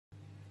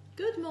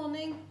Good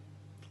morning,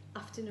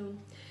 afternoon.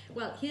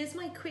 Well, here's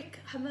my quick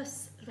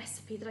hummus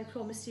recipe that I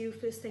promised you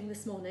first thing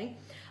this morning.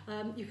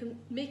 You can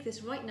make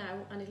this right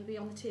now and it'll be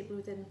on the table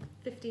within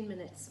 15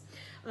 minutes.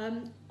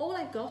 All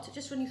I've got,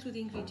 just run you through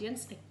the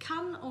ingredients, a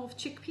can of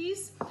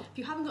chickpeas. If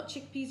you haven't got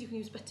chickpeas, you can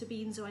use butter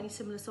beans or any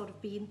similar sort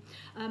of bean.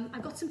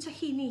 I've got some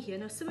tahini here.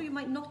 Now, some of you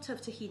might not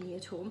have tahini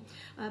at home.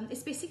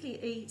 It's basically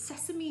a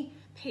sesame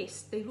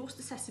paste. They roast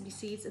the sesame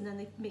seeds and then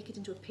they make it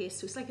into a paste.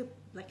 So it's like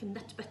a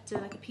nut butter,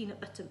 like a peanut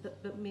butter,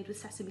 but made with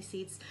sesame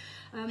seeds.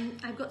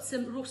 I've got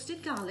some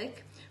roasted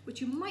garlic,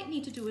 which you might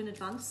need to do in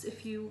advance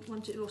if you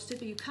want it roasted,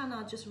 but you can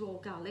add just raw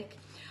garlic.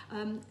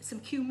 Some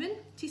cumin,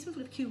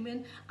 teaspoonful of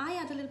cumin. I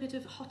add a little bit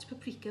of hot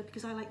paprika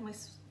because I like my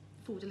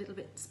food a little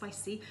bit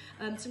spicy.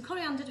 Some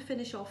coriander to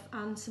finish off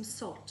and some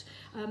salt.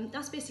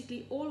 That's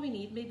basically all we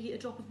need, maybe a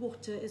drop of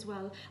water as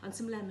well and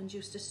some lemon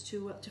juice just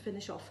to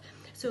finish off.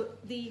 So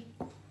the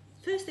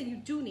first thing you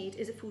do need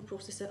is a food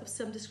processor of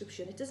some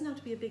description. It doesn't have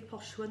to be a big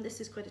posh one.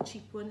 This is quite a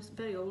cheap one, it's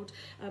very old,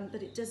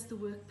 but it does the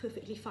work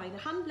perfectly fine. A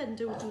hand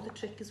blender will do the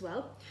trick as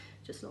well.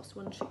 Just lost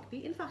one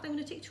chickpea. In fact, I'm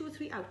going to take 2 or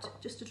 3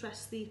 out just to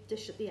dress the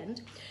dish at the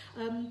end.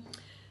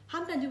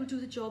 Hand blender will do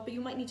the job, but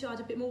you might need to add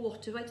a bit more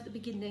water right at the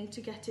beginning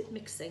to get it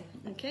mixing.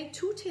 Okay,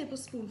 2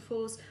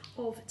 tablespoonfuls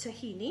of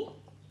tahini.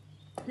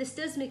 This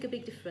does make a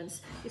big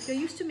difference. If you're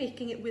used to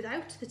making it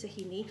without the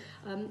tahini,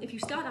 if you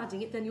start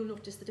adding it, then you'll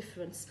notice the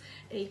difference.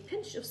 A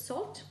pinch of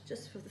salt,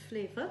 just for the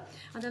flavour.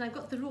 And then I've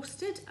got the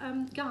roasted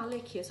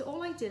garlic here. So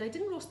all I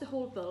didn't roast the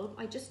whole bulb.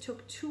 I just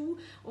took 2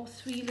 or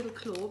 3 little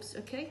cloves,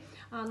 okay?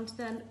 And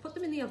then put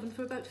them in the oven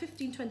for about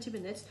 15-20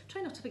 minutes.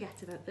 Try not to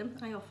forget about them.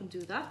 I often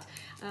do that.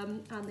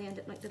 And they end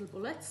up like little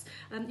bullets.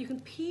 You can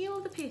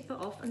peel the paper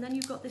off, and then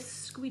you've got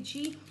this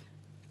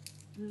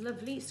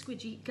lovely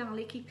squidgy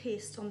garlicky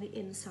paste on the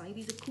inside.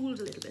 These are cooled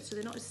a little bit so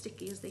they're not as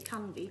sticky as they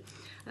can be.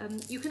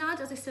 You can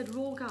add, as I said,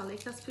 raw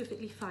garlic. That's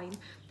perfectly fine.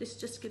 This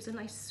just gives a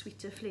nice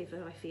sweeter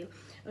flavour, I feel.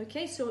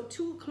 Okay, so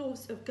 2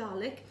 cloves of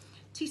garlic,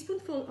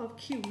 teaspoonful of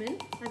cumin.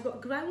 I've got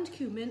ground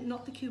cumin,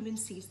 not the cumin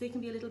seeds. They can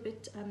be a little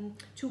bit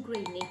too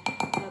grainy.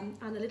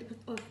 And a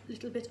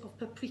little bit of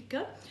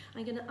paprika.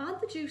 I'm going to add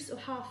the juice of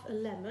half a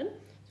lemon.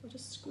 So I'll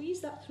just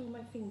squeeze that through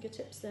my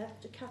fingertips there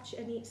to catch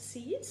any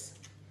seeds,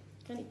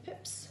 any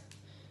pips.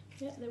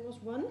 Yeah, there was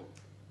one.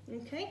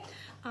 Okay,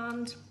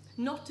 and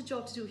not a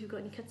job to do if you've got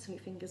any cuts on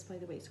your fingers, by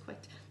the way. It's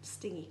quite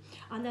stingy.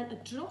 And then a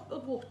drop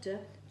of water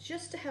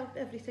just to help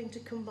everything to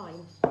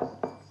combine.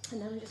 And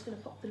then I'm just going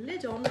to pop the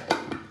lid on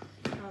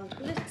and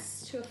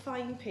blitz to a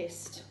fine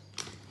paste.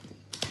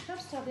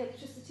 Perhaps to have the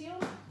electricity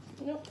on.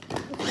 No.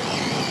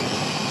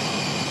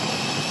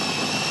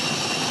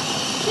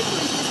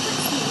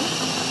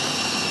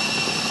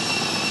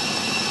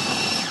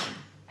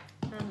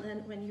 And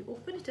then when you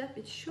open it up,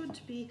 it should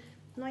be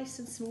nice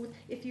and smooth.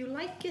 If you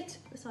like it,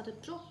 let's add a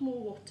drop more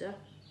water,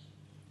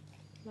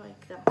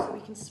 like that, so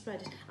we can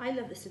spread it. I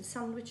love this in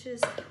sandwiches,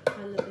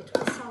 I love it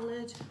with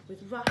salad,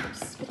 with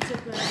wraps, bits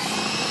of bread.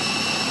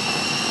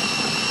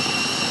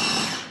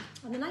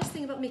 And the nice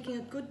thing about making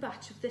a good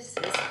batch of this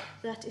is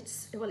that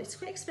it's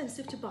quite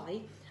expensive to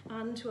buy,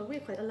 and well, we're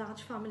quite a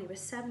large family, we're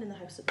 7 in the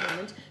house at the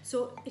moment,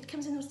 so it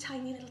comes in those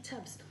tiny little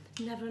tubs,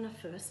 never enough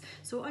for us.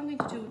 So what I'm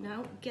going to do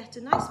now, get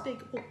a nice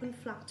big open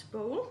flat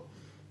bowl,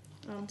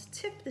 and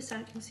tip this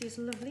out. You can see it's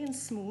lovely and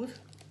smooth.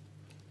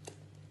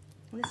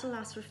 And this will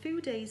last for a few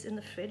days in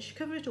the fridge.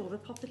 Cover it over,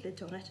 pop the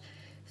lid on it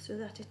so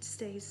that it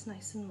stays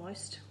nice and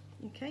moist.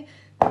 Okay,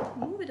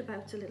 move it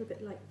about a little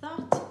bit like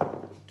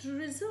that.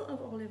 Drizzle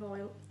of olive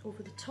oil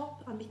over the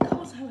top, and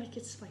because I like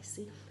it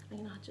spicy, I'm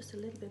going to add just a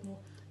little bit more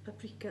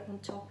paprika on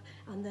top.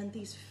 And then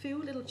these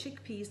few little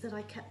chickpeas that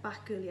I kept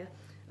back earlier,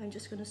 I'm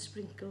just going to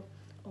sprinkle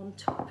on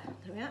top.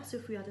 There we are. So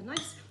if we add a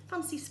nice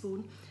fancy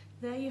spoon,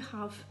 there you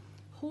have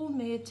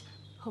homemade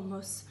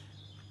hummus,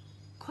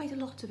 quite a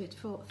lot of it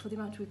for the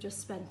amount we've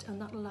just spent,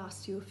 and that'll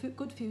last you a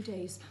good few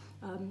days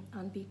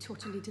and be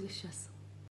totally delicious.